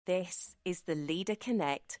This is the Leader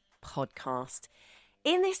Connect podcast.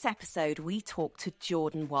 In this episode, we talk to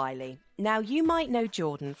Jordan Wylie. Now, you might know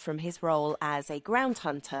Jordan from his role as a ground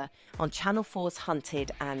hunter on Channel 4's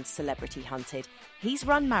Hunted and Celebrity Hunted. He's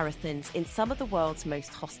run marathons in some of the world's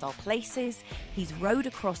most hostile places. He's rowed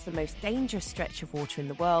across the most dangerous stretch of water in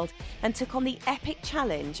the world and took on the epic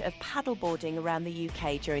challenge of paddleboarding around the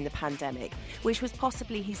UK during the pandemic, which was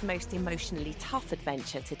possibly his most emotionally tough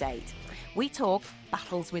adventure to date. We talk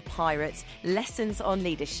battles with pirates, lessons on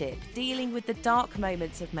leadership, dealing with the dark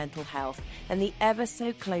moments of mental health, and the ever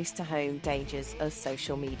so close to home dangers of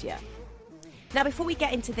social media. Now, before we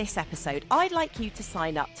get into this episode, I'd like you to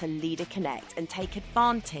sign up to Leader Connect and take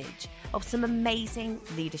advantage of some amazing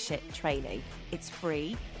leadership training. It's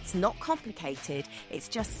free, it's not complicated, it's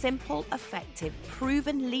just simple, effective,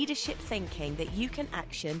 proven leadership thinking that you can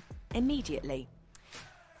action immediately.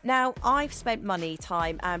 Now, I've spent money,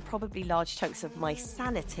 time, and probably large chunks of my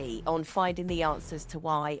sanity on finding the answers to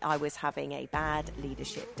why I was having a bad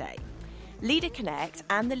leadership day. Leader Connect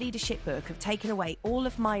and the leadership book have taken away all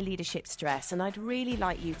of my leadership stress, and I'd really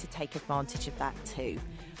like you to take advantage of that too.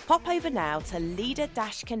 Pop over now to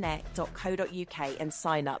leader-connect.co.uk and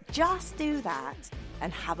sign up. Just do that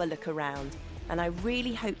and have a look around. And I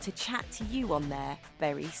really hope to chat to you on there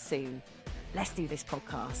very soon. Let's do this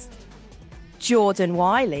podcast. Jordan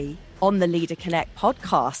Wylie on the Leader Connect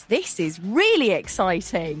podcast. This is really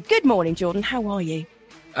exciting. Good morning, Jordan. How are you?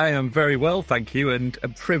 I am very well, thank you, and a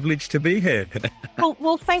privilege to be here.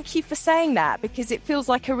 Well, thank you for saying that, because it feels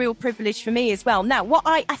like a real privilege for me as well. Now, what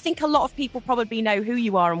I think a lot of people probably know who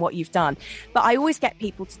you are and what you've done, but I always get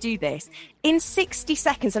people to do this in 60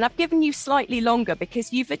 seconds, and I've given you slightly longer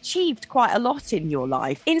because you've achieved quite a lot in your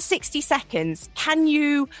life. In 60 seconds, can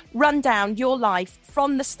you run down your life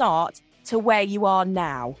from the start to where you are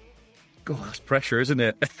now? God, that's pressure, isn't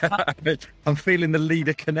it? I'm feeling the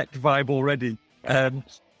Leader Connect vibe already.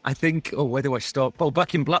 I think, where do I start? Well,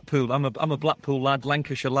 back in Blackpool, I'm a Blackpool lad,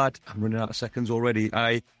 Lancashire lad. I'm running out of seconds already.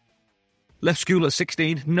 I left school at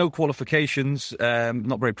 16, no qualifications,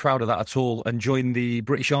 not very proud of that at all, and joined the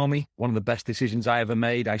British Army. One of the best decisions I ever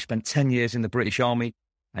made. I spent 10 years in the British Army.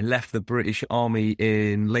 I left the British Army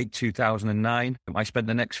in late 2009. I spent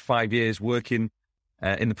the next 5 years working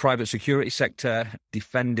in the private security sector,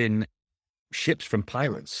 defending ships from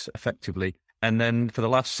pirates, effectively. And then for the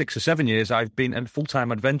last 6 or 7 years, I've been a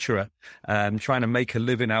full-time adventurer, trying to make a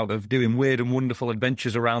living out of doing weird and wonderful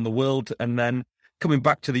adventures around the world, and then coming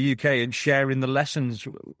back to the UK and sharing the lessons,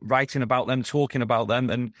 writing about them, talking about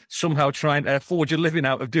them, and somehow trying to forge a living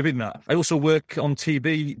out of doing that. I also work on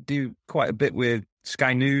TV, do quite a bit with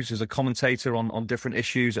Sky News as a commentator on different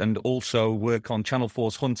issues, and also work on Channel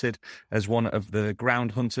 4's Hunted as one of the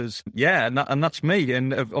ground hunters. Yeah, and that's me,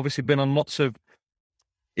 and I've obviously been on lots of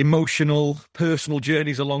emotional, personal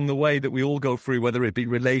journeys along the way that we all go through, whether it be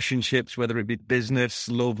relationships, whether it be business,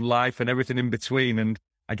 love, life, and everything in between. And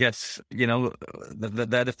I guess,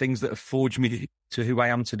 they're the things that have forged me to who I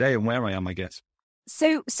am today and where I am, I guess.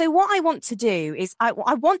 So what I want to do is I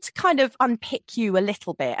want to kind of unpick you a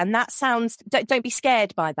little bit, and that sounds, don't be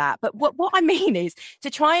scared by that. But what I mean is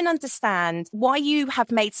to try and understand why you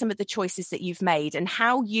have made some of the choices that you've made, and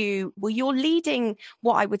how you're leading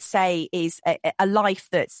what I would say is a life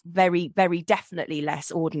that's very, very definitely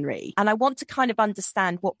less ordinary. And I want to kind of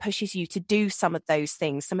understand what pushes you to do some of those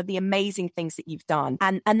things, some of the amazing things that you've done.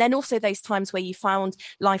 And then also those times where you found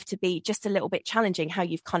life to be just a little bit challenging, how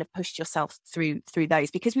you've kind of pushed yourself through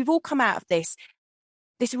those, because we've all come out of this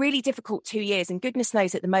really difficult 2 years, and goodness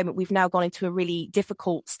knows at the moment we've now gone into a really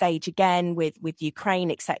difficult stage again with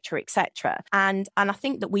Ukraine, etc. And I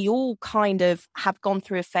think that we all kind of have gone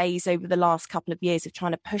through a phase over the last couple of years of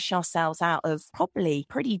trying to push ourselves out of probably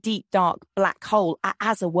pretty deep, dark black hole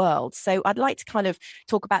as a world. So I'd like to kind of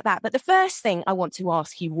talk about that. But the first thing I want to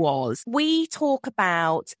ask you was, we talk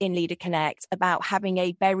about in Leader Connect about having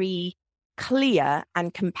a very clear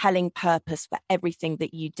and compelling purpose for everything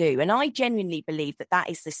that you do. And I genuinely believe that that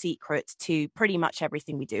is the secret to pretty much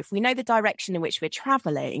everything we do. If we know the direction in which we're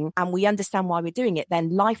traveling and we understand why we're doing it,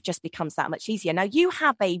 then life just becomes that much easier. Now, you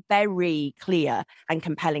have a very clear and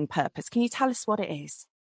compelling purpose. Can you tell us what it is?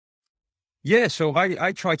 Yeah, so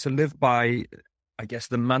I try to live by, I guess,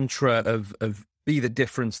 the mantra of be the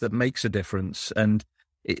difference that makes a difference. And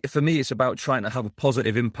for me, it's about trying to have a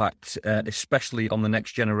positive impact, especially on the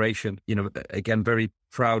next generation. Again, very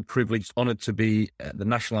proud, privileged, honoured to be the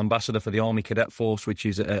National Ambassador for the Army Cadet Force, which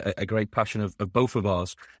is a great passion of both of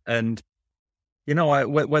ours. And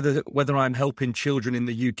Whether I'm helping children in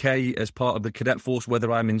the UK as part of the cadet force,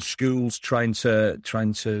 whether I'm in schools trying to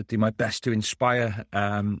do my best to inspire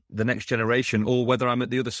the next generation, or whether I'm at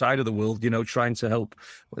the other side of the world, trying to help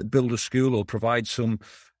build a school or provide some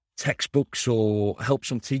textbooks or help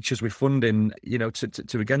some teachers with funding,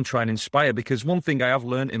 to again try and inspire. Because one thing I have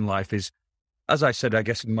learned in life is, as I said, I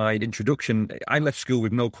guess in my introduction, I left school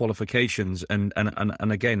with no qualifications, and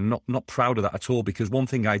again, not proud of that at all. Because one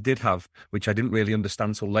thing I did have, which I didn't really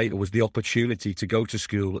understand till later, was the opportunity to go to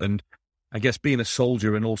school. And I guess being a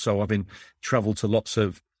soldier and also having travelled to lots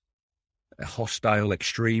of hostile,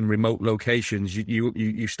 extreme, remote locations,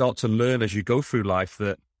 you start to learn as you go through life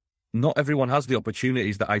that not everyone has the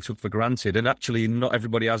opportunities that I took for granted, and actually, not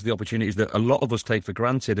everybody has the opportunities that a lot of us take for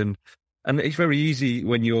granted. And it's very easy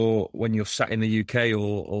when you're sat in the UK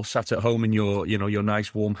or sat at home in your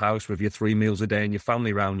nice warm house with your 3 meals a day and your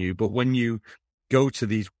family around you. But when you go to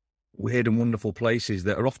these weird and wonderful places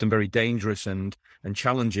that are often very dangerous and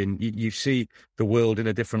challenging, you see the world in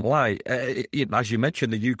a different light. As you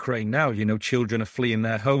mentioned, the Ukraine now, children are fleeing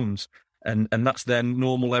their homes, and that's their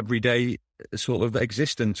normal everyday sort of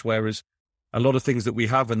existence. Whereas a lot of things that we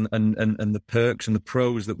have and the perks and the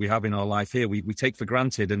pros that we have in our life here, we take for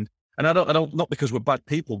granted. And I don't, not because we're bad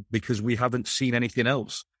people, because we haven't seen anything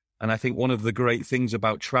else. And I think one of the great things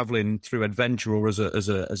about traveling through adventure or as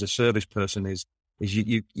a service person is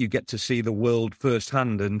you get to see the world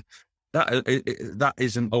firsthand. And that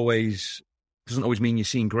doesn't always mean you're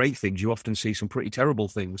seeing great things. You often see some pretty terrible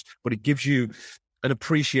things, but it gives you an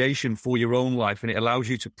appreciation for your own life, and it allows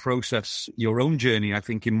you to process your own journey, I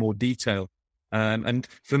think, in more detail. And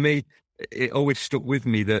for me, it always stuck with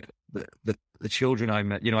me that the children I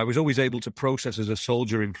met, I was always able to process as a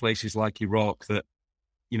soldier in places like Iraq that,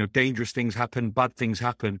 dangerous things happen, bad things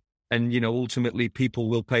happen. And, ultimately people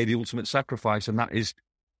will pay the ultimate sacrifice. And that is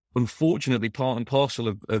unfortunately part and parcel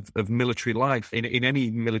of military life in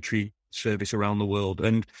any military service around the world.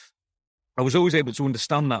 And I was always able to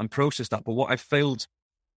understand that and process that. But what I failed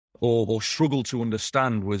or struggled to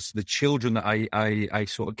understand was the children that I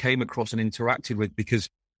sort of came across and interacted with, because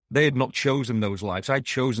they had not chosen those lives. I'd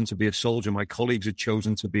chosen to be a soldier. My colleagues had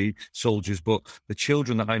chosen to be soldiers. But the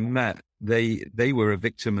children that I met, they were a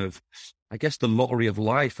victim of, I guess, the lottery of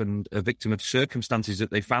life, and a victim of circumstances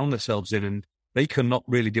that they found themselves in. And they cannot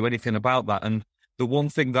really do anything about that. And the one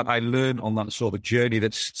thing that I learned on that sort of journey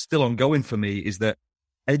that's still ongoing for me is that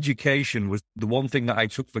education was the one thing that I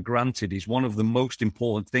took for granted, is one of the most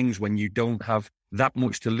important things when you don't have that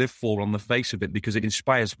much to live for on the face of it, because it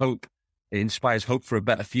inspires hope. It inspires hope for a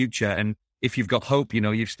better future. And if you've got hope,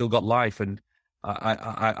 you've still got life. And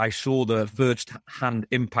I saw the first-hand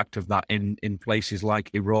impact of that in places like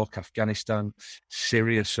Iraq, Afghanistan,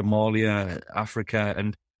 Syria, Somalia, Africa.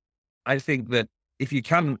 And I think that if you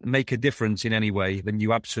can make a difference in any way, then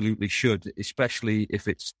you absolutely should, especially if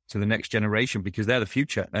it's to the next generation, because they're the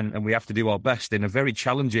future. And we have to do our best in a very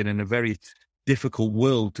challenging and a very difficult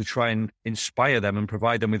world to try and inspire them and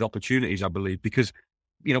provide them with opportunities, I believe. Because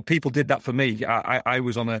people did that for me. I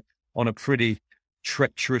was on a pretty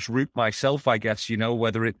treacherous route myself, I guess,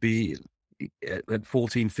 whether it be at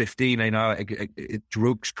 14, 15,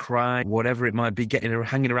 drugs, crime, whatever it might be,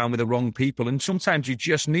 hanging around with the wrong people. And sometimes you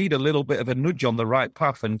just need a little bit of a nudge on the right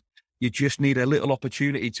path, and you just need a little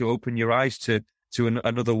opportunity to open your eyes to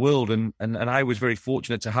another world. And I was very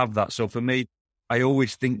fortunate to have that. So for me, I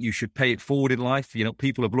always think you should pay it forward in life.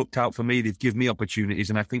 People have looked out for me. They've given me opportunities.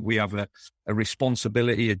 And I think we have a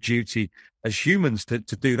responsibility, a duty as humans to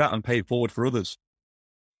do that and pay it forward for others.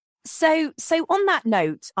 So on that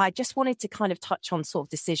note, I just wanted to kind of touch on sort of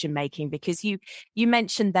decision making, because you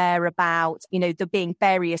mentioned there about, there being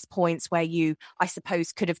various points where you, I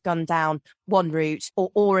suppose, could have gone down one route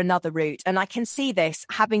or another route. And I can see this,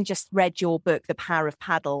 having just read your book, The Power of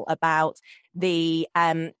Paddle, about the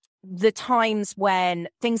times when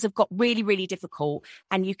things have got really, really difficult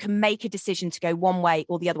and you can make a decision to go one way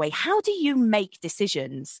or the other way. How do you make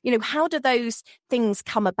decisions? How do those things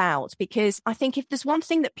come about? Because I think if there's one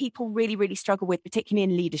thing that people really, really struggle with, particularly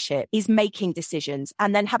in leadership, is making decisions,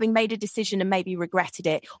 and then having made a decision and maybe regretted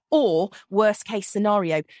it, or worst case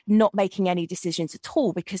scenario, not making any decisions at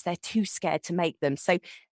all because they're too scared to make them. So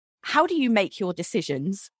how do you make your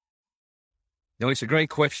decisions? It's a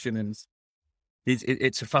great question. And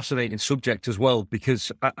it's a fascinating subject as well,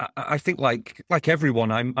 because I think like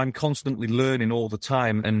everyone, I'm constantly learning all the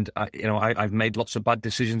time. And I've made lots of bad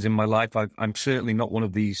decisions in my life. I'm certainly not one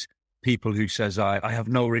of these people who says I have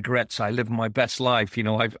no regrets. I live my best life.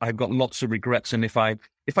 I've got lots of regrets. And if I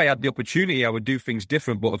had the opportunity, I would do things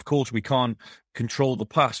different. But of course, we can't control the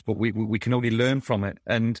past, but we can only learn from it.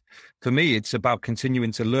 And for me, it's about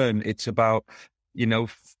continuing to learn. It's about You know,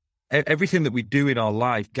 everything that we do in our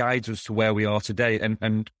life guides us to where we are today.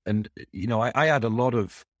 And you know, I had a lot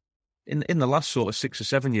of, in the last sort of 6 or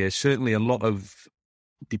 7 years, certainly a lot of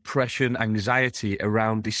depression, anxiety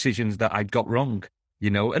around decisions that I'd got wrong, you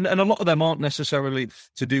know, and a lot of them aren't necessarily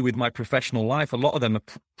to do with my professional life. A lot of them are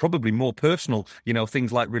probably more personal, you know,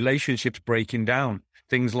 things like relationships breaking down,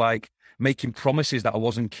 things like making promises that I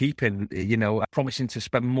wasn't keeping, you know, promising to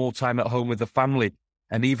spend more time at home with the family.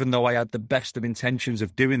 And even though I had the best of intentions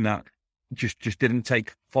of doing that, just didn't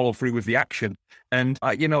follow through with the action. And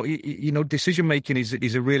you know, decision making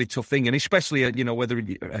is a really tough thing, and especially you know, whether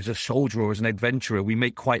as a soldier or as an adventurer, we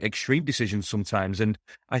make quite extreme decisions sometimes. And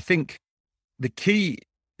I think the key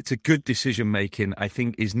to good decision making, I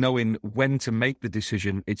think, is knowing when to make the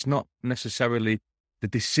decision. It's not necessarily the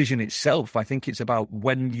decision itself. I think it's about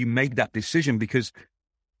when you make that decision, because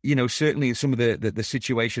you know, certainly in some of the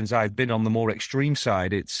situations I've been on the more extreme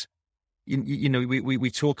side, it's you know,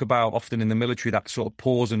 we talk about often in the military that sort of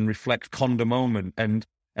pause and reflect Condor moment, and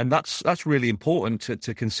that's really important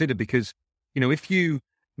to consider, because you know, if you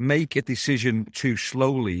make a decision too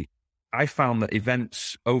slowly, I found that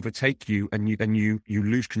events overtake you, and you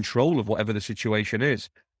lose control of whatever the situation is,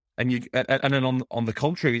 and then on the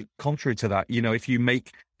contrary to that, you know, if you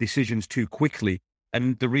make decisions too quickly,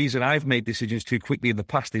 and the reason I've made decisions too quickly in the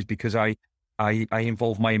past is because I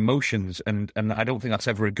involve my emotions, and I don't think that's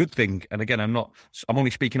ever a good thing. And again, I'm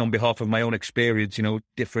only speaking on behalf of my own experience. You know,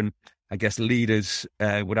 different, I guess, leaders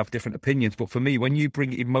would have different opinions. But for me, when you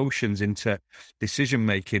bring emotions into decision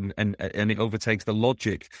making and it overtakes the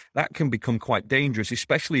logic, that can become quite dangerous,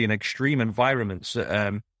 especially in extreme environments.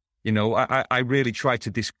 You know, I really try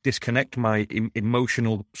to disconnect my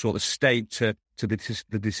emotional sort of state to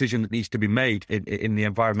the decision that needs to be made in the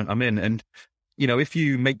environment I'm in. And you know, if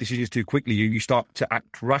you make decisions too quickly, you start to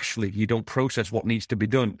act rashly. You don't process what needs to be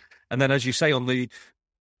done. And then, as you say,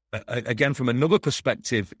 again, from another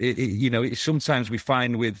perspective, you know, sometimes we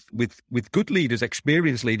find with good leaders,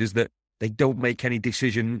 experienced leaders, that they don't make any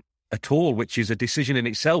decision at all, which is a decision in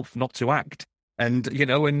itself, not to act. And, you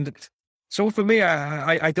know, and so for me,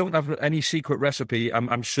 I don't have any secret recipe.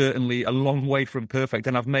 I'm certainly a long way from perfect,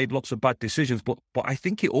 and I've made lots of bad decisions. But I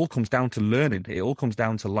think it all comes down to learning. It all comes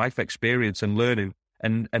down to life experience and learning.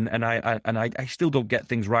 And I still don't get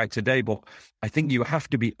things right today, but I think you have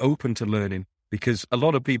to be open to learning, because a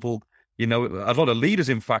lot of people, you know, a lot of leaders,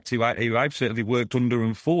 in fact, who I've certainly worked under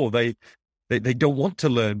and for, they don't want to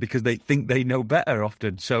learn because they think they know better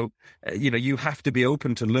often. So, you know, you have to be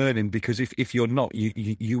open to learning, because if you're not,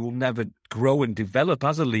 you will never grow and develop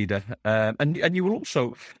as a leader. And you will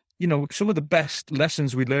also, you know, some of the best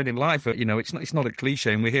lessons we learn in life are, you know, it's not a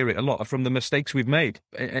cliche, and we hear it a lot, are from the mistakes we've made.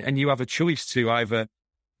 And you have a choice to either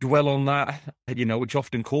dwell on that, you know, which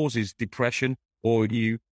often causes depression, or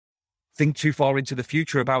you think too far into the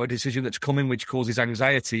future about a decision that's coming, which causes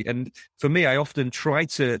anxiety. And for me, I often try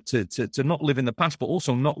to not live in the past, but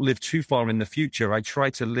also not live too far in the future. I try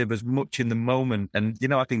to live as much in the moment. And, you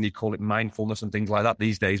know, I think they call it mindfulness and things like that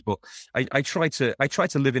these days, but I try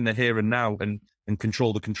to live in the here and now, and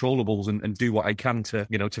control the controllables, and do what I can to,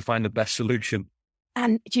 you know, to find the best solution.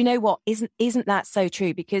 And do you know what? Isn't that so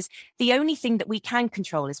true? Because the only thing that we can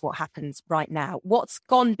control is what happens right now. What's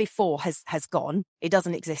gone before has gone. It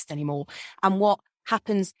doesn't exist anymore. And what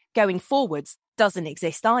happens going forwards doesn't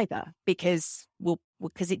exist either, because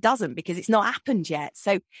it doesn't, because it's not happened yet.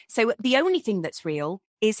 So the only thing that's real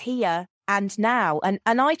is here and now. And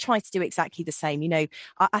I try to do exactly the same. You know,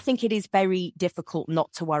 I think it is very difficult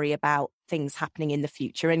not to worry about things happening in the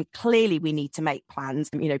future. And clearly we need to make plans,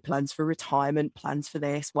 you know, plans for retirement, plans for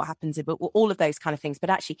this, what happens, but all of those kind of things. But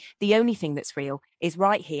actually, the only thing that's real is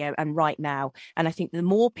right here and right now. And I think the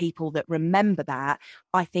more people that remember that,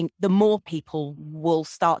 I think the more people will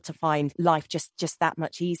start to find life just that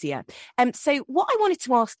much easier. So what I wanted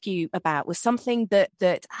to ask you about was something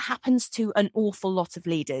that happens to an awful lot of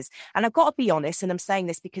leaders. And I've got to be honest, and I'm saying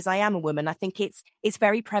this because I am a woman, I think it's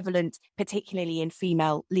very prevalent, particularly in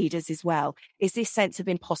female leaders as well, is this sense of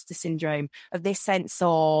imposter syndrome, of this sense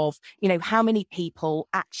of, you know, how many people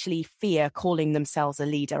actually fear calling themselves a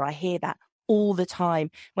leader. I hear that all the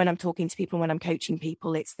time when I'm talking to people, when I'm coaching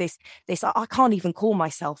people. It's this I can't even call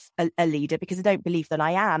myself a leader because I don't believe that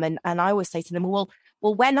I am. And I always say to them, well,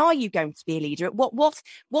 when are you going to be a leader?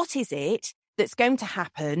 What is it that's going to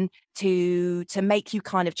happen to make you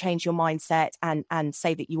kind of change your mindset and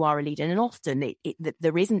say that you are a leader? And often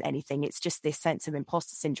there isn't anything. It's just this sense of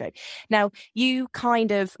imposter syndrome. Now, you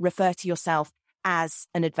kind of refer to yourself as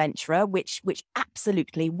an adventurer, which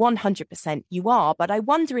absolutely 100% you are. But I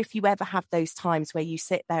wonder if you ever have those times where you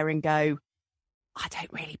sit there and go, I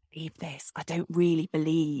don't really believe this. I don't really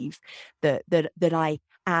believe that I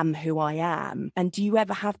am who I am. And do you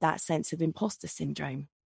ever have that sense of imposter syndrome?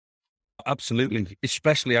 Absolutely.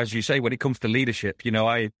 Especially, as you say, when it comes to leadership,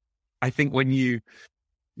 I think when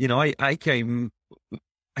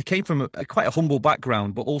I came from quite a humble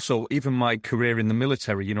background, but also even my career in the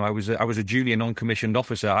military. I was a junior non-commissioned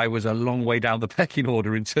officer. I was a long way down the pecking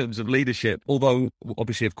order in terms of leadership, although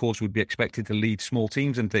obviously, of course, we'd be expected to lead small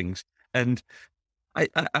teams and things. And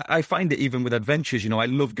I find it even with adventures, I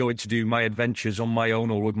love going to do my adventures on my own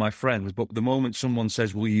or with my friends. But the moment someone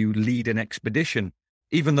says, will you lead an expedition?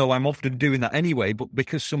 Even though I'm often doing that anyway, but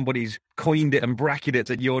because somebody's coined it and bracketed it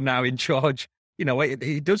that you're now in charge,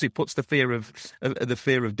 it puts the fear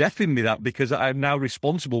of death in me, that because I'm now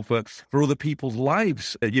responsible for other people's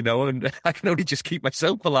lives, and I can only just keep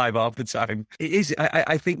myself alive half the time. It is,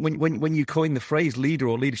 I think when you coin the phrase leader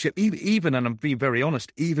or leadership, even, and I'm being very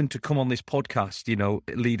honest, even to come on this podcast,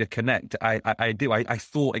 Leader Connect, I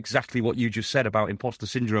thought exactly what you just said about imposter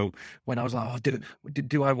syndrome when I was like,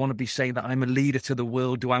 do I want to be saying that I'm a leader to the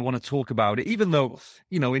world? Do I want to talk about it? Even though,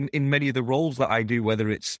 in many of the roles that I do, whether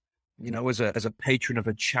it's as a patron of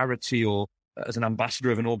a charity or as an ambassador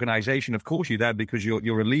of an organization, of course you're there because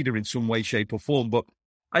you're a leader in some way, shape or form. But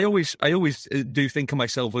I always do think of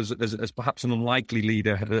myself as perhaps an unlikely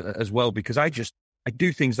leader as well, because I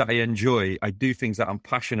do things that I enjoy. I do things that I'm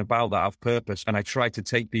passionate about, that have purpose. And I try to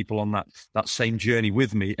take people on that same journey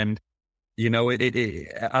with me. And,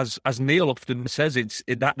 as Neil often says,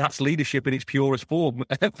 that's leadership in its purest form.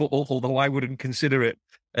 Although I wouldn't consider it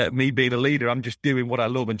me being a leader. I'm just doing what I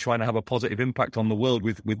love and trying to have a positive impact on the world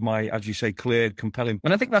with my, as you say, clear, compelling.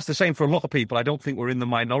 And I think that's the same for a lot of people. I don't think we're in the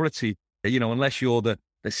minority, unless you're the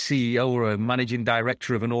CEO or a managing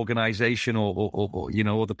director of an organization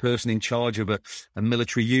or the person in charge of a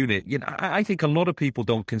military unit. I think a lot of people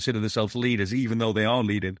don't consider themselves leaders, even though they are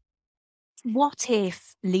leading. What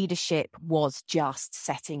if leadership was just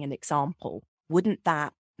setting an example? Wouldn't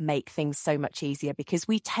that make things so much easier? Because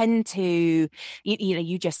we tend to,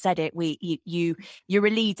 you just said it, you're a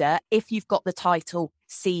leader if you've got the title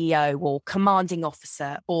CEO or commanding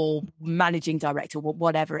officer or managing director or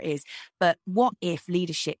whatever it is. But what if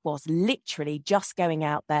leadership was literally just going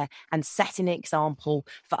out there and setting an example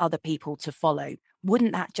for other people to follow?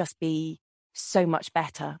 Wouldn't that just be so much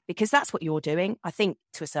better? Because that's what you're doing. I think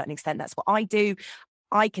to a certain extent, that's what I do.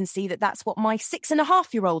 I can see that that's what my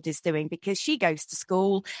 6.5-year-old is doing, because she goes to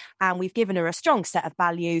school and we've given her a strong set of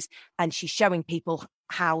values and she's showing people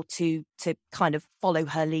how to kind of follow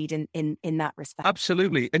her lead in that respect.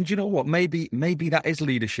 Absolutely. And you know what? Maybe that is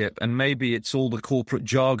leadership, and maybe it's all the corporate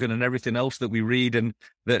jargon and everything else that we read and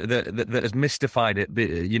that has mystified it,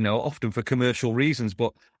 often for commercial reasons.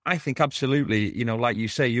 But I think absolutely, like you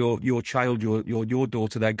say, your child, your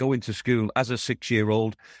daughter, they're going to school as a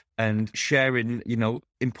 6-year-old and sharing,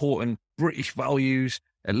 important British values,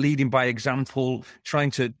 leading by example,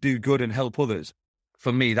 trying to do good and help others.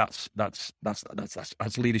 For me, that's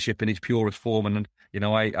leadership in its purest form, and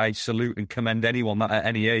I salute and commend anyone that at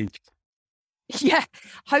any age. Yeah,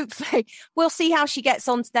 hopefully. We'll see how she gets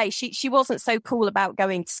on today. She wasn't so cool about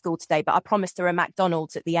going to school today, but I promised her a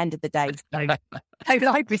McDonald's at the end of the day.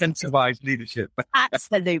 Incentivized leadership.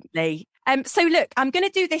 Absolutely. So look, I'm going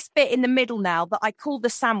to do this bit in the middle now that I call the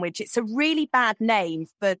sandwich. It's a really bad name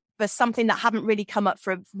for something that I haven't really come up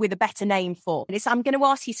with a better name for. I'm going to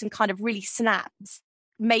ask you some kind of really snaps,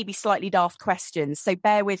 maybe slightly daft questions. So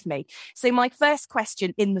bear with me. So my first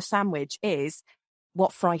question in the sandwich is,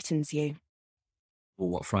 what frightens you? Well,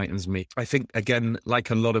 what frightens me? I think, again, like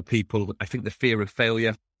a lot of people, I think the fear of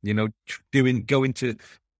failure,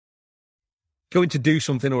 going to do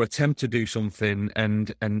something or attempt to do something and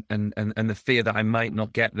the fear that I might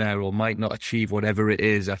not get there or might not achieve whatever it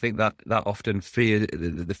is. I think that often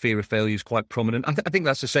the fear of failure is quite prominent. I think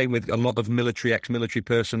that's the same with a lot of ex-military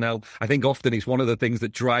personnel. I think often it's one of the things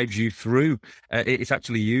that drives you through. It's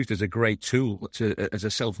actually used as a great tool, as a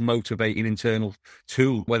self-motivating internal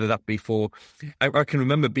tool, whether that be for, I can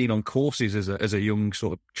remember being on courses as a young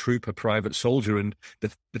sort of trooper, private soldier, and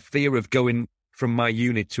the fear of going from my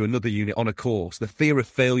unit to another unit on a course, the fear of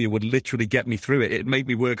failure would literally get me through it. It made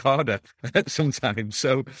me work harder sometimes.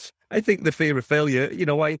 So I think the fear of failure,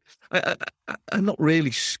 I'm not really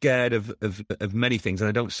scared of many things. And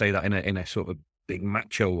I don't say that in a sort of big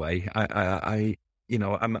macho way. I'm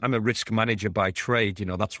a risk manager by trade.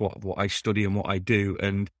 That's what I study and what I do.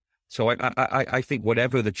 And so I think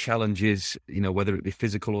whatever the challenge is, whether it be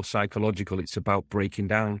physical or psychological, it's about breaking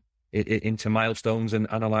down into milestones and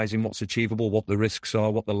analysing what's achievable, what the risks are,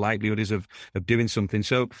 what the likelihood is of doing something.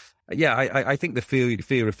 So, yeah, I think the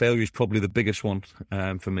fear of failure is probably the biggest one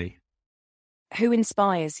for me. Who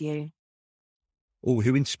inspires you? Oh,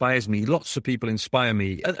 who inspires me? Lots of people inspire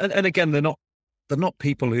me, and again, they're not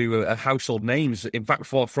people who are household names. In fact,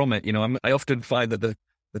 far from it. I often find that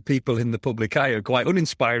the people in the public eye are quite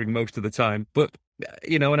uninspiring most of the time. But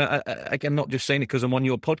and again, not just saying it because I'm on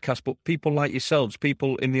your podcast, but people like yourselves,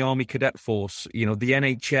 people in the Army Cadet Force, the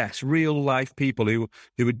NHS, real life people who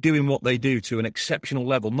are doing what they do to an exceptional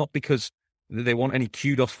level, not because they want any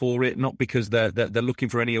kudos for it, not because they're looking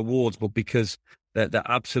for any awards, but because they're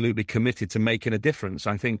absolutely committed to making a difference.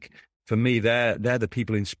 I think for me, they're the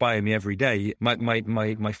people who inspire me every day. My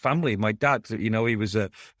family, my dad, he was a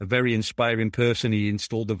very inspiring person. He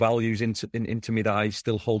installed the values into me that I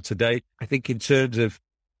still hold today. I think in terms of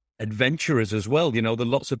adventurers as well, there are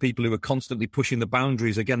lots of people who are constantly pushing the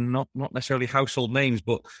boundaries. Again, not necessarily household names,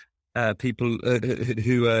 but people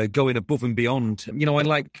who are going above and beyond.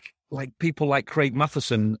 I like people like Craig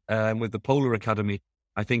Matheson with the Polar Academy.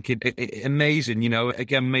 I think it amazing,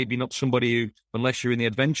 again, maybe not somebody who, unless you're in the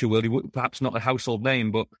adventure world, perhaps not a household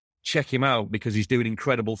name, but check him out because he's doing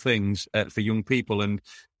incredible things for young people and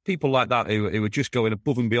people like that who are just going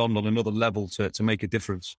above and beyond on another level to make a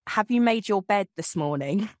difference. Have you made your bed this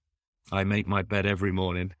morning? I make my bed every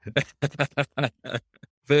morning.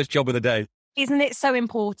 First job of the day. Isn't it so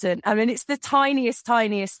important? I mean, it's the tiniest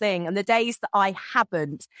thing. And the days that I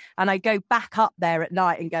haven't, and I go back up there at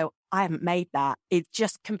night and go, I haven't made that. It's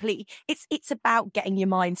just completely, it's about getting your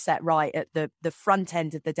mindset right at the front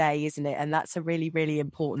end of the day, isn't it? And that's a really, really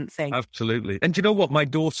important thing. Absolutely. And do you know what? My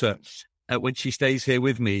daughter, when she stays here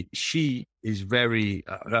with me, she is very,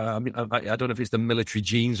 I don't know if it's the military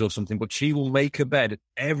genes or something, but she will make a bed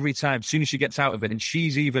every time, as soon as she gets out of it. And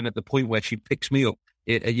she's even at the point where she picks me up.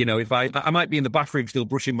 If I might be in the bathroom still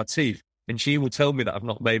brushing my teeth, and she will tell me that I've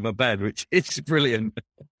not made my bed, which is brilliant.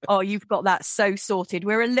 Oh, you've got that so sorted.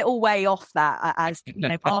 We're a little way off that, as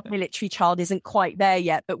our military child isn't quite there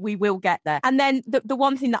yet, but we will get there. And then the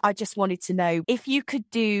one thing that I just wanted to know, if you could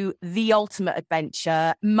do the ultimate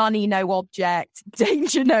adventure, money no object,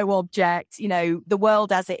 danger no object, the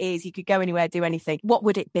world as it is, you could go anywhere, do anything, what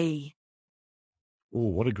would it be? Oh,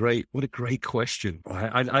 what a great question.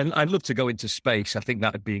 I'd love to go into space. I think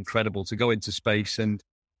that would be incredible to go into space and,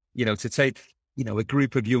 to take, a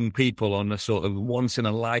group of young people on a sort of once in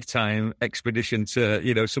a lifetime expedition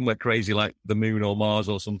to, somewhere crazy like the moon or Mars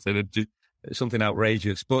or something, and do something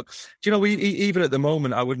outrageous. But, even at the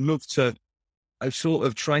moment, I would love to, I'm sort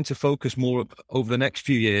of trying to focus more over the next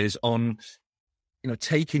few years on,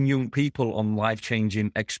 taking young people on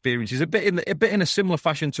life-changing experiences, a bit in a similar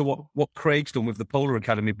fashion to what Craig's done with the Polar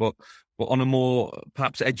Academy, but on a more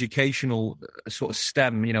perhaps educational sort of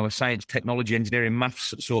STEM, a science, technology, engineering,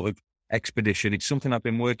 maths sort of expedition. It's something I've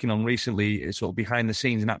been working on recently, sort of behind the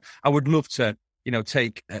scenes, and I would love to,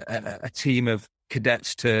 take a team of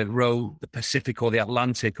cadets to row the Pacific or the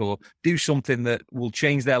Atlantic, or do something that will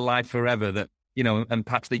change their life forever. That and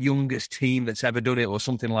perhaps the youngest team that's ever done it or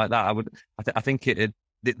something like that. I think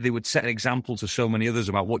they would set an example to so many others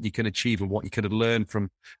about what you can achieve and what you could learn from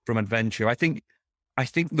adventure. I think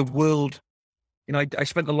the world, I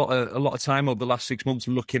spent a lot of time over the last 6 months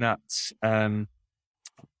looking at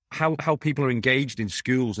how people are engaged in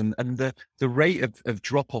schools, and the rate of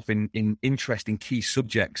drop off in interest in key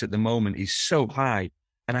subjects at the moment is so high.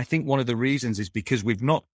 And I think one of the reasons is because we've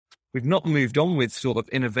not moved on with sort of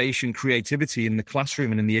innovation, creativity in the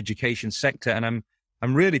classroom and in the education sector. And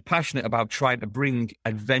I'm really passionate about trying to bring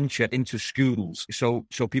adventure into schools so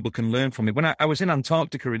people can learn from it. When I was in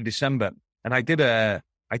Antarctica in December, and I did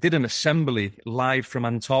an assembly live from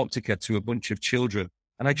Antarctica to a bunch of children.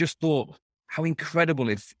 And I just thought how incredible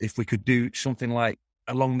if we could do something like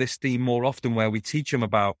along this theme more often, where we teach them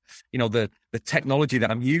about, the technology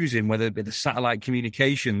that I'm using, whether it be the satellite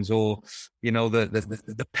communications or,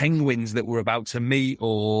 the penguins that we're about to meet,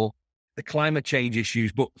 or the climate change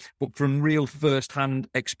issues, but from real first-hand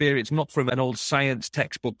experience, not from an old science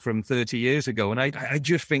textbook from 30 years ago. And I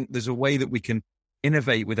just think there's a way that we can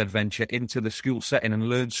innovate with adventure into the school setting and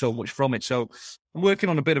learn so much from it. So I'm working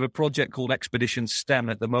on a bit of a project called Expedition STEM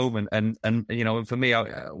at the moment. And for me,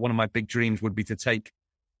 one of my big dreams would be to take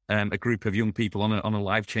a group of young people on a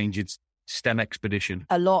life-changing STEM expedition.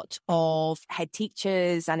 A lot of head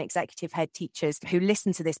teachers and executive head teachers who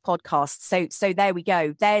listen to this podcast. So there we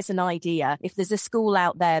go. There's an idea. If there's a school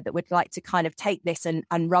out there that would like to kind of take this and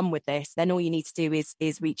run with this, then all you need to do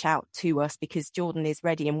is reach out to us, because Jordan is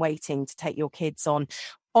ready and waiting to take your kids on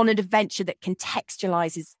an adventure that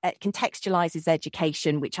contextualizes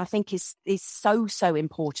education, which I think is so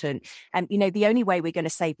important. And, the only way we're going to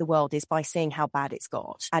save the world is by seeing how bad it's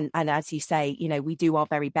got. And as you say, we do our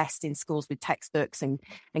very best in schools with textbooks and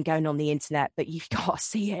going on the internet, but you've got to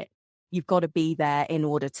see it. you've got to be there in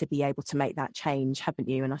order to be able to make that change, haven't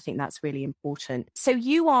you? And I think that's really important. So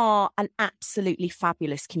you are an absolutely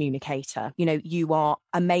fabulous communicator. You know, you are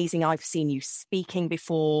amazing. I've seen you speaking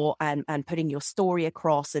before and putting your story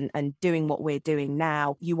across and doing what we're doing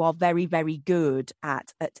now. You are very, very good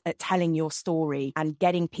at telling your story and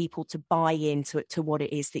getting people to buy into what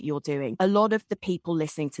it is that you're doing. A lot of the people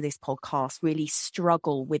listening to this podcast really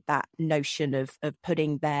struggle with that notion of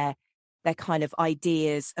putting their kind of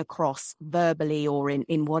ideas across verbally or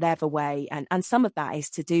in whatever way. And some of that is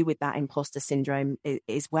to do with that imposter syndrome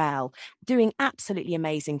as well, doing absolutely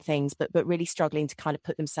amazing things, but really struggling to kind of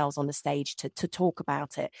put themselves on the stage to talk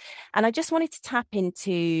about it. And I just wanted to tap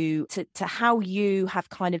into how you have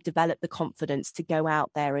kind of developed the confidence to go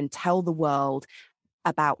out there and tell the world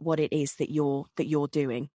about what it is that you're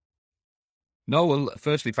doing. No, well,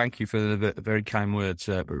 firstly, thank you for the very kind words.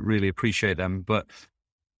 Really appreciate them. But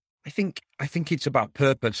I think it's about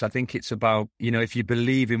purpose. I think it's about, if you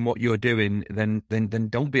believe in what you're doing, then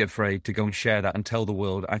don't be afraid to go and share that and tell the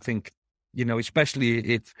world. I think,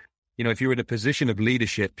 especially if you're in a position of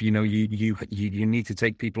leadership, you need to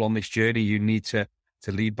take people on this journey. You need to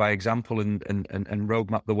lead by example and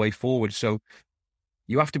roadmap the way forward. So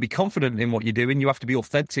you have to be confident in what you're doing. You have to be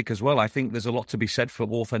authentic as well. I think there's a lot to be said for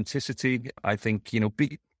authenticity. I think,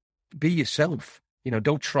 be yourself.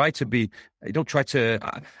 Don't try to.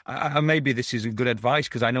 Maybe this is good advice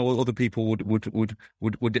because I know other people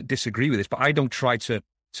would disagree with this, but I don't try to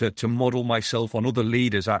model myself on other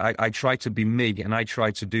leaders. I try to be me, and I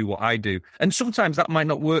try to do what I do. And sometimes that might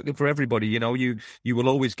not work for everybody. You will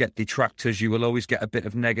always get detractors. You will always get a bit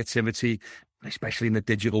of negativity, especially in the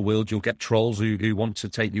digital world. You'll get trolls who want to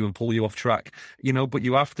take you and pull you off track. But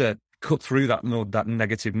you have to cut through that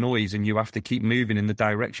negative noise, and you have to keep moving in the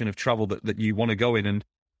direction of travel that you want to go in. And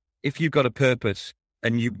if you've got a purpose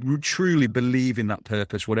and you truly believe in that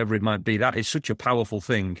purpose, whatever it might be, that is such a powerful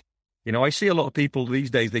thing. I see a lot of people these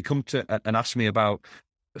days, they come to and ask me about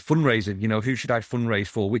fundraising, who should I fundraise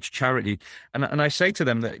for, which charity? And I say to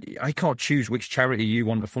them that I can't choose which charity you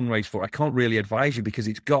want to fundraise for. I can't really advise you because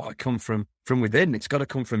it's got to come from within. It's got to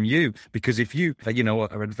come from you. Because if you,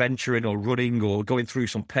 are adventuring or running or going through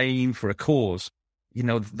some pain for a cause,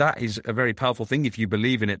 that is a very powerful thing if you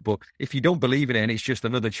believe in it. But if you don't believe in it and it's just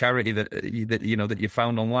another charity that you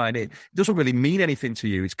found online, it doesn't really mean anything to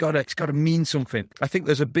you. It's got to mean something. I think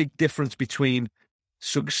there's a big difference between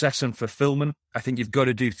success and fulfillment. I think you've got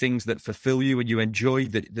to do things that fulfill you and you enjoy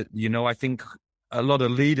that. I think a lot of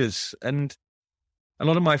leaders and a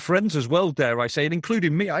lot of my friends as well, dare I say, and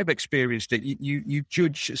including me, I've experienced it. You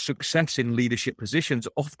judge success in leadership positions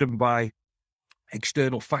often by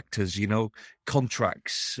external factors,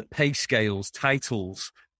 contracts, pay scales,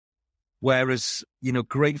 titles. Whereas,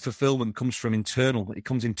 great fulfillment comes from internal. It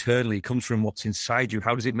comes internally. It comes from what's inside you.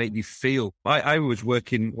 How does it make you feel? I was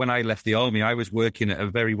working, when I left the army, I was working at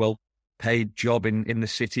a very well-paid job in the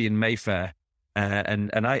city in Mayfair.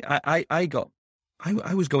 And I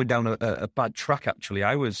was going down a bad track, actually.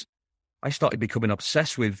 I started becoming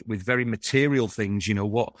obsessed with very material things.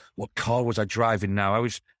 What car was I driving now?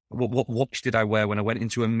 What watch did I wear when I went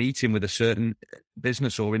into a meeting with a certain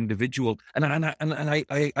business or individual? And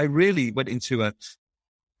I really went into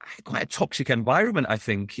quite a toxic environment, I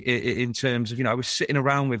think, in terms of, I was sitting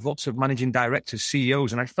around with lots of managing directors,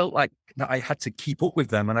 CEOs, and I felt like that I had to keep up with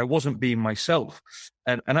them and I wasn't being myself.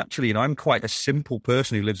 And actually, I'm quite a simple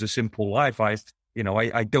person who lives a simple life. I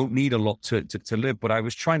don't need a lot to live, but I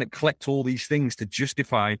was trying to collect all these things to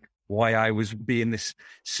justify why I was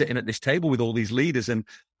sitting at this table with all these leaders. And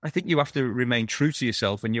I think you have to remain true to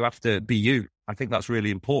yourself and you have to be you. I think that's really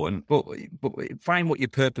important. But find what your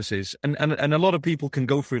purpose is. And a lot of people can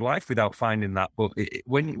go through life without finding that. But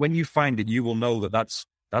when you find it, you will know that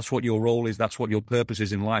that's what your role is. That's what your purpose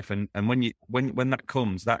is in life. And when that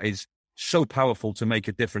comes, that is so powerful to make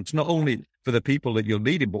a difference, not only for the people that you're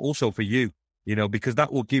leading, but also for you, because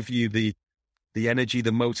that will give you the energy,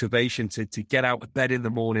 the motivation to get out of bed in the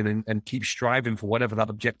morning and keep striving for whatever that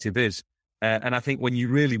objective is. And I think when you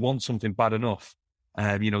really want something bad enough,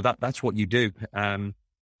 that's what you do. And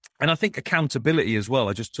I think accountability as well.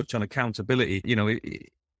 I just touch on accountability.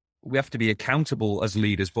 We have to be accountable as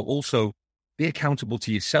leaders, but also be accountable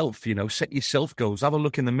to yourself. Set yourself goals. Have a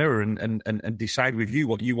look in the mirror and decide with you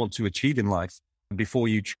what you want to achieve in life. Before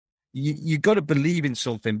you got to believe in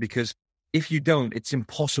something, because if you don't, it's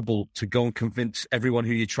impossible to go and convince everyone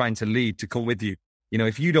who you're trying to lead to come with you.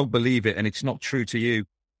 If you don't believe it and it's not true to you,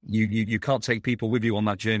 you can't take people with you on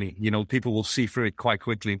that journey. People will see through it quite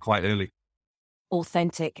quickly and quite early.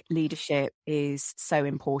 Authentic leadership is so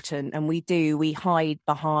important, and we hide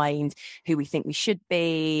behind who we think we should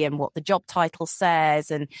be and what the job title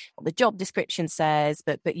says and what the job description says,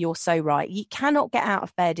 but you're so right. You cannot get out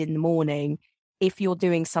of bed in the morning if you're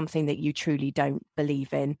doing something that you truly don't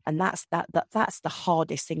believe in, and that's the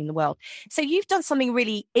hardest thing in the world. So you've done something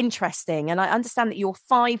really interesting, and I understand that you're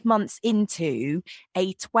 5 months into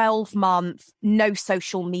a 12-month no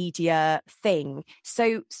social media thing.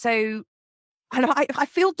 So and I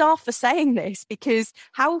feel daft for saying this, because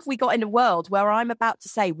how have we got in a world where I'm about to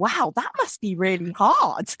say, wow, that must be really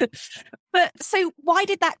hard. But so why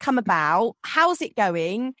did that come about? How's it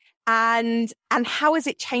going? And how has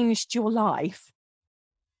it changed your life?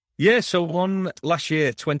 Yeah, so on last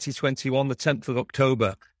year, 2021, the 10th of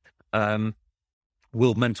October,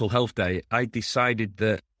 World Mental Health Day, I decided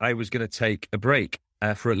that I was going to take a break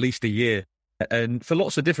for at least a year. And for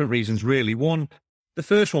lots of different reasons, really. The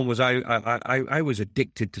first one was I was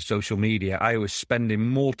addicted to social media. I was spending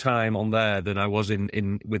more time on there than I was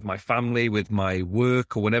in with my family, with my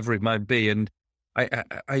work, or whatever it might be. And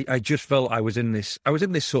I just felt I was in this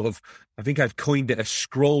sort of, I think I've coined it a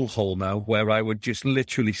scroll hole now, where I would just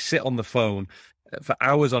literally sit on the phone for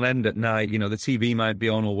hours on end at night. You know, the TV might be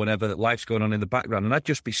on or whatever, life's going on in the background, and I'd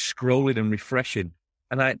just be scrolling and refreshing.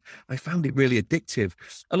 And I found it really addictive.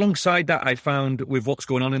 Alongside that, I found with what's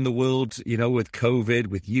going on in the world, you know, with COVID,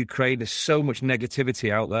 with Ukraine, there's so much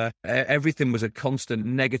negativity out there. Everything was a constant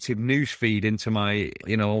negative news feed into my,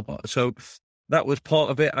 you know, so that was part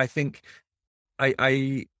of it. I think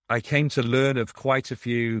I came to learn of quite a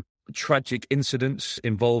few tragic incidents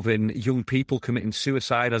involving young people committing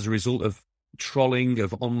suicide as a result of trolling,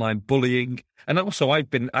 of online bullying. And also I've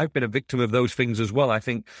been a victim of those things as well. I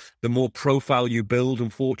think the more profile you build,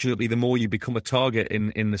 unfortunately, the more you become a target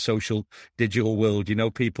in the social digital world. You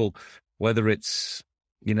know, people, whether it's,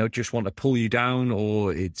 you know, just want to pull you down,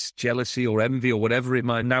 or it's jealousy or envy or whatever it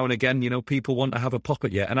might. Now and again, you know, people want to have a pop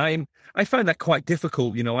at you. And I find that quite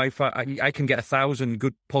difficult. You know, I can get 1,000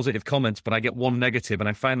 good positive comments, but I get one negative, and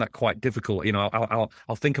I find that quite difficult. You know,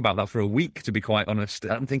 I'll think about that for a week, to be quite honest.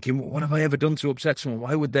 I'm thinking, what have I ever done to upset someone?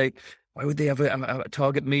 Why would they ever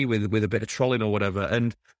target me with a bit of trolling or whatever?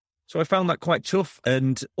 And so I found that quite tough.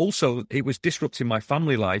 And also it was disrupting my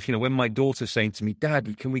family life. You know, when my daughter's saying to me,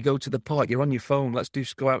 Dad, can we go to the park? You're on your phone. Let's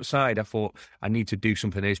go outside. I thought, I need to do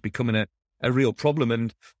something. It's becoming a real problem.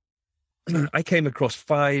 And I came across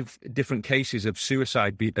 5 different cases of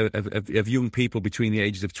suicide of young people between the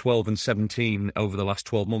ages of 12 and 17 over the last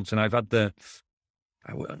 12 months. And I've had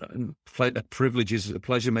privilege is a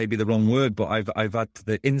pleasure, maybe the wrong word, but I've had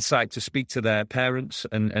the insight to speak to their parents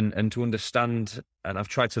and to understand, and I've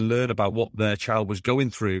tried to learn about what their child was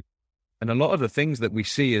going through. And a lot of the things that we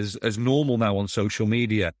see as normal now on social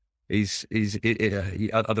media are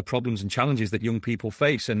the problems and challenges that young people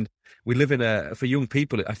face. And we live for young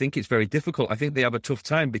people, I think it's very difficult. I think they have a tough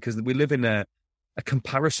time because we live in a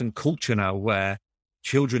comparison culture now, where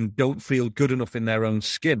children don't feel good enough in their own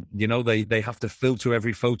skin. You know, they have to filter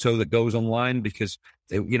every photo that goes online because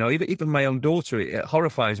they, you know, even my own daughter, it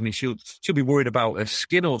horrifies me. She'll be worried about her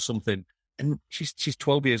skin or something. And she's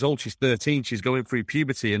 12 years old. She's 13. She's going through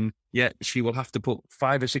puberty, and yet she will have to put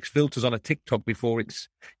 5 or 6 filters on a TikTok before it's,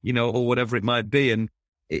 you know, or whatever it might be. And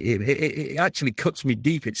it actually cuts me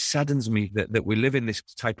deep. It saddens me that we live in this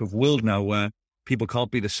type of world now where people can't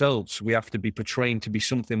be themselves. We have to be portraying to be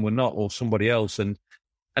something we're not, or somebody else. And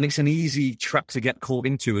it's an easy trap to get caught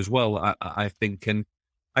into as well, I think. And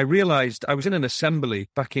I realized I was in an assembly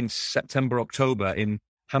back in September, October in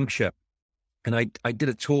Hampshire, and I did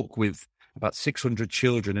a talk with about 600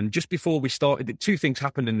 children. And just before we started, 2 things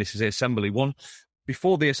happened in this assembly. One,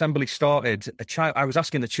 before the assembly started, I was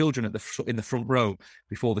asking the children in the front row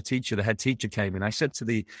before the head teacher came in. I said to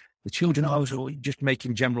the children, I was just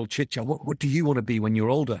making general chit-chat, what do you want to be when you're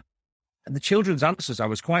older? And the children's answers I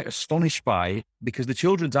was quite astonished by, because the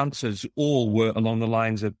children's answers all were along the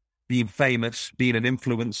lines of being famous, being an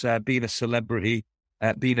influencer, being a celebrity,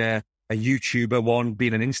 being a YouTuber,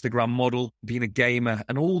 being an Instagram model, being a gamer,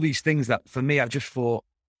 and all these things that for me, I just thought,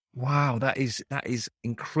 wow, that is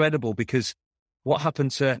incredible. Because what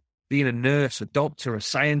happened to being a nurse, a doctor, a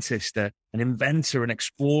scientist, an inventor, an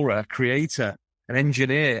explorer, a creator, an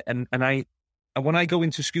engineer? And when I go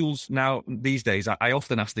into schools now these days, I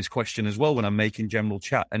often ask this question as well when I'm making general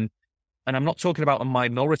chat. And I'm not talking about a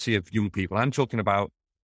minority of young people. I'm talking about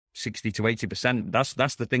 60 to 80%.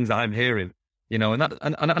 That's the things that I'm hearing, you know, and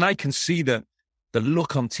I can see the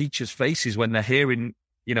look on teachers' faces when they're hearing,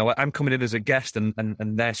 you know, I'm coming in as a guest and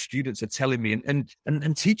their students are telling me,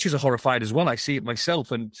 and teachers are horrified as well. I see it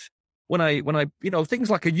myself. And when I, you know, things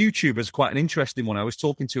like a YouTuber is quite an interesting one. I was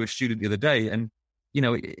talking to a student the other day, and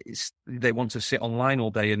they want to sit online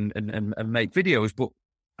all day and make videos. But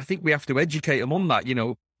I think we have to educate them on that.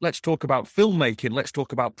 Let's talk about filmmaking. Let's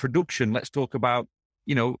talk about production. Let's talk about,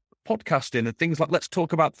 podcasting and things let's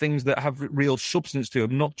talk about things that have real substance to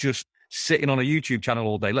them, not just sitting on a YouTube channel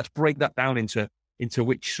all day. Let's break that down into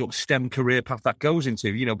which sort of STEM career path that goes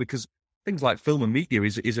into, because things like film and media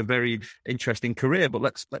is a very interesting career,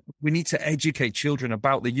 but we need to educate children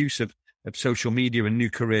about the use of social media and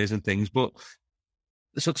new careers and things. But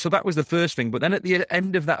so that was the first thing. But then at the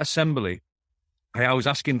end of that assembly, I was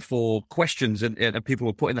asking for questions and people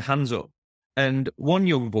were putting their hands up. And one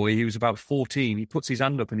young boy, he was about 14, he puts his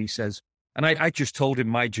hand up and he says, and I just told him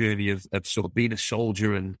my journey of sort of being a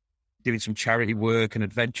soldier and doing some charity work and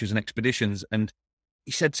adventures and expeditions. And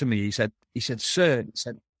he said to me, he said, "Sir,"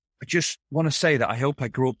 "I just want to say that I hope I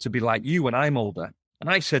grow up to be like you when I'm older." And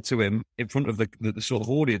I said to him in front of the sort of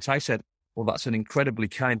audience, I said, "Well, that's an incredibly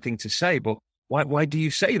kind thing to say, but why do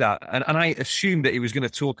you say that?" And I assumed that he was going to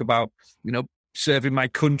talk about, serving my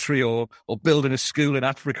country or building a school in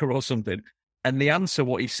Africa or something. And the answer,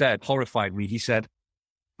 what he said, horrified me. He said,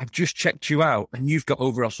 "I've just checked you out and you've got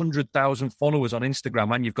over 100,000 followers on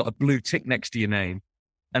Instagram and you've got a blue tick next to your name."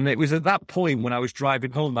 And it was at that point when I was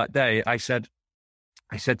driving home that day, I said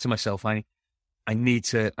to myself, I need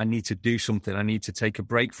to do something. I need to take a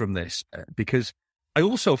break from this because I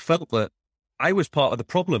also felt that I was part of the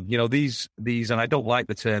problem. These, and I don't like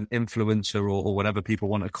the term influencer or whatever people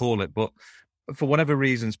want to call it, but for whatever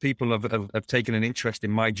reasons, people have taken an interest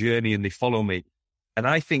in my journey and they follow me. And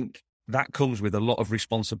I think that comes with a lot of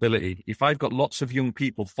responsibility. If I've got lots of young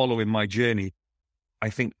people following my journey, I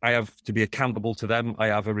think I have to be accountable to them. I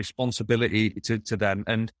have a responsibility to them.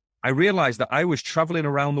 And I realized that I was traveling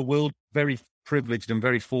around the world, very privileged and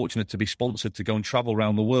very fortunate to be sponsored to go and travel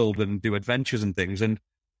around the world and do adventures and things. And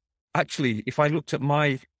actually, if I looked at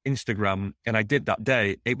my Instagram, and I did that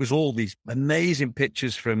day, it was all these amazing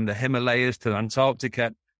pictures from the Himalayas to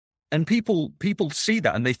Antarctica. And people see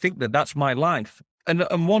that and they think that that's my life. And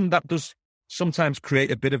one, that does sometimes create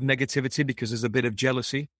a bit of negativity because there's a bit of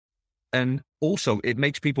jealousy. And also it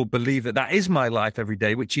makes people believe that that is my life every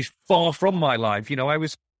day, which is far from my life. I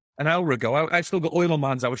was an hour ago, I still got oil on my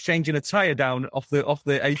hands. I was changing a tire down off the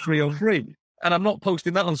A303. And I'm not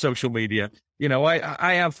posting that on social media.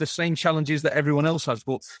 I have the same challenges that everyone else has.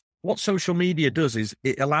 But what social media does is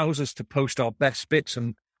it allows us to post our best bits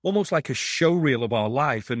and almost like a show reel of our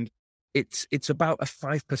life. And it's about a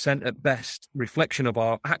 5% at best reflection of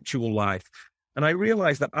our actual life. And I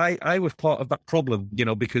realized that I was part of that problem,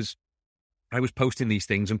 because I was posting these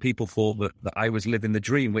things and people thought that I was living the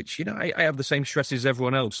dream, which, I have the same stresses as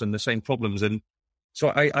everyone else and the same problems. And so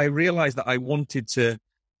I realized that I wanted to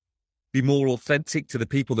be more authentic to the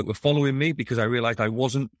people that were following me because I realized I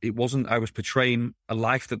was portraying a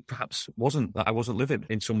life that perhaps that I wasn't living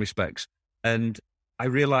in some respects. And I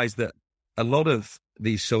realized that a lot of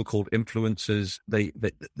these so-called influencers,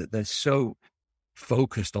 they're so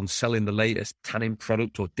focused on selling the latest tanning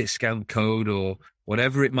product or discount code or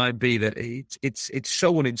whatever it might be that it's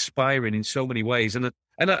so uninspiring in so many ways. And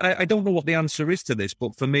I don't know what the answer is to this,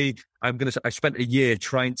 but for me, I spent a year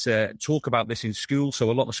trying to talk about this in school. So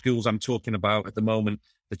a lot of schools I'm talking about at the moment,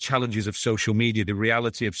 the challenges of social media, the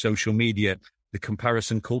reality of social media, the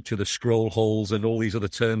comparison culture, the scroll holes, and all these other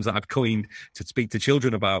terms that I've coined to speak to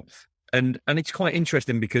children about. And it's quite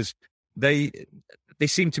interesting because they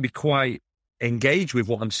seem to be quite engaged with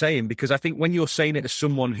what I'm saying, because I think when you're saying it as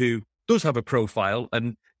someone who does have a profile,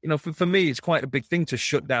 and for me it's quite a big thing to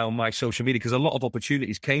shut down my social media because a lot of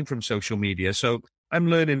opportunities came from social media, so I'm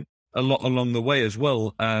learning a lot along the way as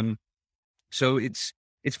well. So it's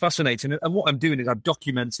fascinating, and what I'm doing is I've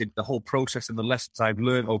documented the whole process and the lessons I've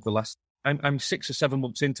learned over the last I'm 6 or 7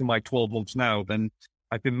 months into my 12 months now. Then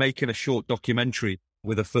I've been making a short documentary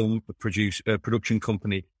with a film production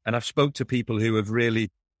company, and I've spoke to people who have really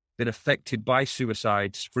been affected by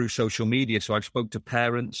suicides through social media. So I've spoke to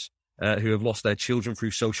parents who have lost their children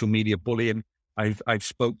through social media bullying. I've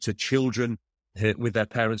spoke to children with their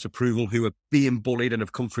parents' approval who are being bullied and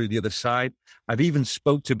have come through the other side. I've even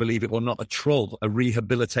spoke to, believe it or not, a troll, a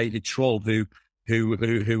rehabilitated troll who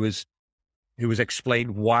has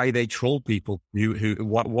explained why they trolled people,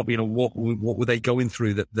 what were they going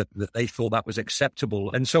through that they thought that was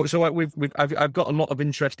acceptable. And so I've got a lot of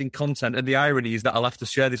interesting content, and the irony is that I'll have to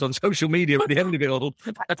share this on social media at the end of it all.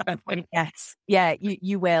 Yes, yeah,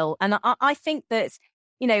 you will. And I think that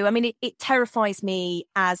you know, I mean, it terrifies me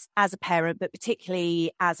as a parent, but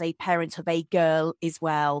particularly as a parent of a girl as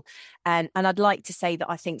well. And I'd like to say that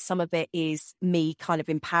I think some of it is me kind of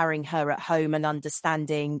empowering her at home and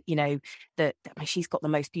understanding, you know, that I mean, she's got the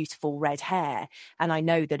most beautiful red hair. And I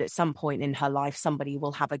know that at some point in her life, somebody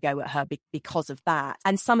will have a go at her because of that.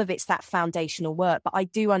 And some of it's that foundational work. But I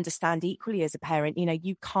do understand equally as a parent, you know,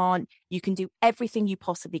 you can do everything you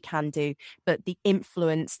possibly can do, but the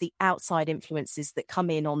influence, the outside influences that come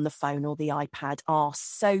in on the phone or the iPad are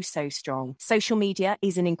so strong. Social media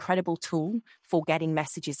is an incredible tool for getting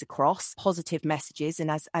messages across, positive messages.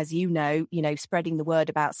 And as you know, spreading the word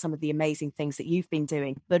about some of the amazing things that you've been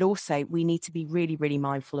doing. But also we need to be really, really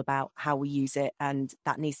mindful about how we use it. And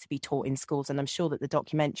that needs to be taught in schools. And I'm sure that the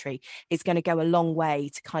documentary is going to go a long way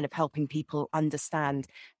to kind of helping people understand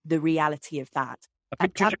the reality of that. I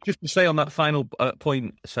think just to say on that final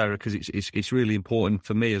point, Sarah, because it's really important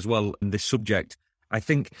for me as well in this subject. I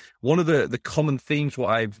think one of the common themes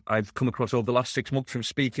what I've come across over the last 6 months from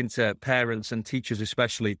speaking to parents and teachers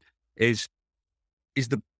especially is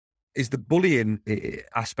the bullying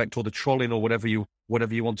aspect, or the trolling, or whatever you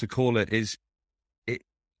want to call it.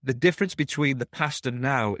 The difference between the past and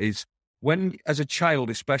now is when, as a child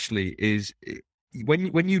especially, is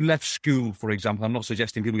when you left school, for example. I'm not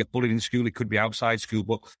suggesting people get bullied in school, it could be outside school,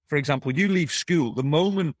 but for example, you leave school, the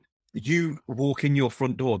moment you walk in your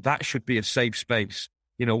front door, that should be a safe space.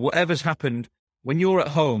 You know, whatever's happened, when you're at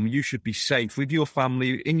home, you should be safe with your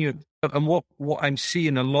family, and what I'm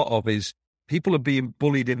seeing a lot of is people are being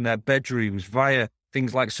bullied in their bedrooms via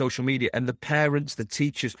things like social media, and the parents, the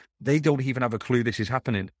teachers, they don't even have a clue this is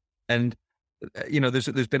happening. And you know, there's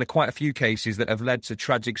been quite a few cases that have led to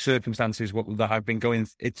tragic circumstances that I've been going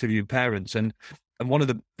interviewing parents, and one of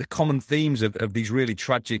the common themes of these really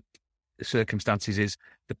tragic circumstances is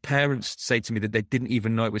the parents say to me that they didn't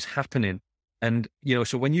even know it was happening. And you know,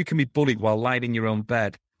 so when you can be bullied while lying in your own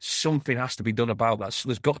bed, something has to be done about that. So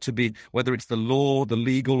there's got to be, whether it's the law, the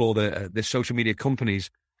legal, or the social media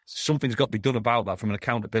companies, something's got to be done about that from an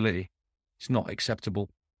accountability. It's not acceptable.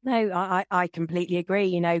 No, I completely agree.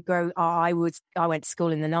 You know, I went to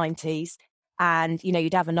school in the 90s, and, you know,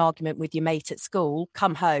 you'd have an argument with your mate at school,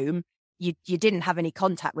 come home, you didn't have any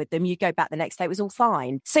contact with them, you go back the next day, it was all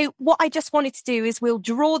fine. So what I just wanted to do is we'll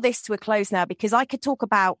draw this to a close now, because I could talk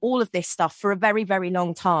about all of this stuff for a very, very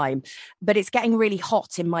long time, but it's getting really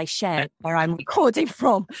hot in my shed where I'm recording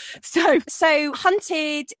from. So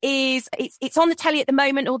Hunted it's on the telly at the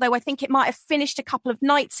moment, although I think it might have finished a couple of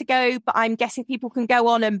nights ago, but I'm guessing people can go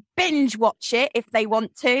on and binge watch it if they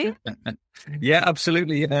want to. Yeah,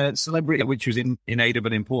 absolutely. Celebrity, which was in aid of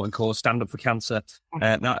an important cause, Stand Up for Cancer,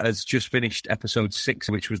 that has just finished episode 6,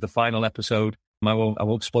 which was the final episode. I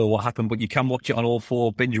won't spoil what happened, but you can watch it on all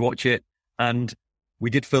 4, binge watch it. And we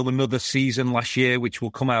did film another season last year, which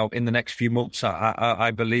will come out in the next few months,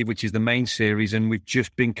 I believe, which is the main series. And we've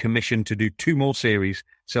just been commissioned to do 2 more series.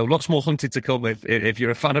 So lots more Hunted to come if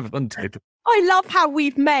you're a fan of Hunted. I love how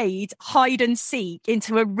we've made hide and seek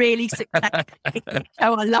into a really successful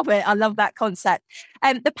show. I love it. I love that concept.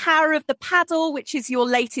 The Power of the Paddle, which is your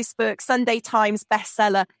latest book, Sunday Times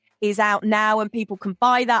bestseller, is out now and people can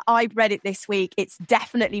buy that. I've read it this week. It's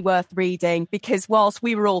definitely worth reading, because whilst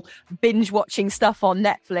we were all binge watching stuff on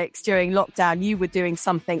Netflix during lockdown, you were doing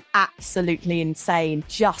something absolutely insane,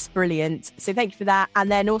 just brilliant. So thank you for that.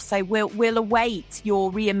 And then also we'll await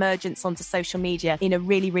your re-emergence onto social media in a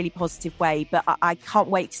really, really positive way. But I can't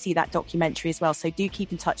wait to see that documentary as well. So do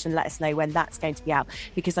keep in touch and let us know when that's going to be out,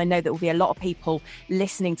 because I know there will be a lot of people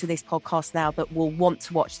listening to this podcast now that will want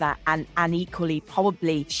to watch that and equally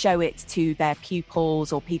probably show it to their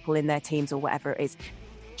pupils or people in their teams or whatever it is.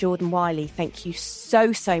 Jordan, Wylie, thank you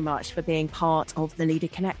so much for being part of the Leader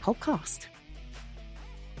Connect podcast.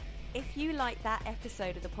 If you like that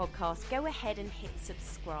episode of the podcast, go ahead and hit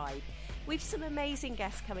subscribe. We've some amazing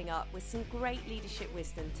guests coming up with some great leadership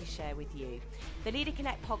wisdom to share with you. The Leader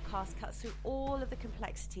Connect podcast cuts through all of the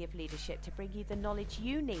complexity of leadership to bring you the knowledge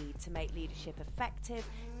you need to make leadership effective,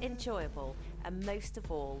 enjoyable, and most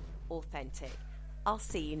of all, authentic. I'll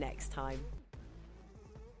see you next time.